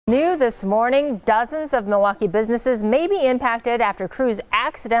New this morning, dozens of Milwaukee businesses may be impacted after crews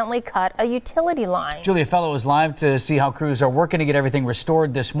accidentally cut a utility line. Julia Fellow is live to see how crews are working to get everything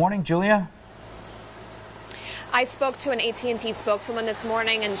restored this morning. Julia? I spoke to an AT&T spokeswoman this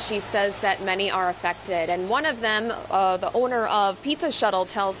morning, and she says that many are affected. And one of them, the owner of Pizza Shuttle,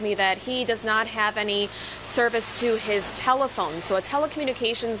 tells me that he does not have any service to his telephone. So a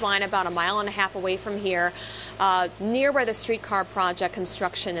telecommunications line about 1.5 miles away from here, near where the streetcar project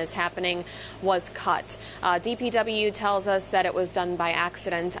construction is happening, was cut. DPW tells us that it was done by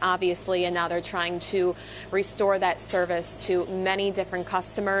accident, obviously, and now they're trying to restore that service to many different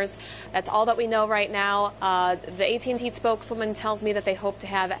customers. That's all that we know right now. The AT&T spokeswoman tells me that they hope to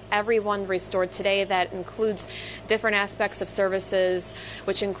have everyone restored today. That includes different aspects of services,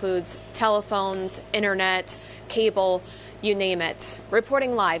 which includes telephones, internet, cable, you name it.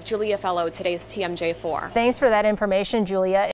 Reporting live, Julia Fellow, today's TMJ4. Thanks for that information, Julia.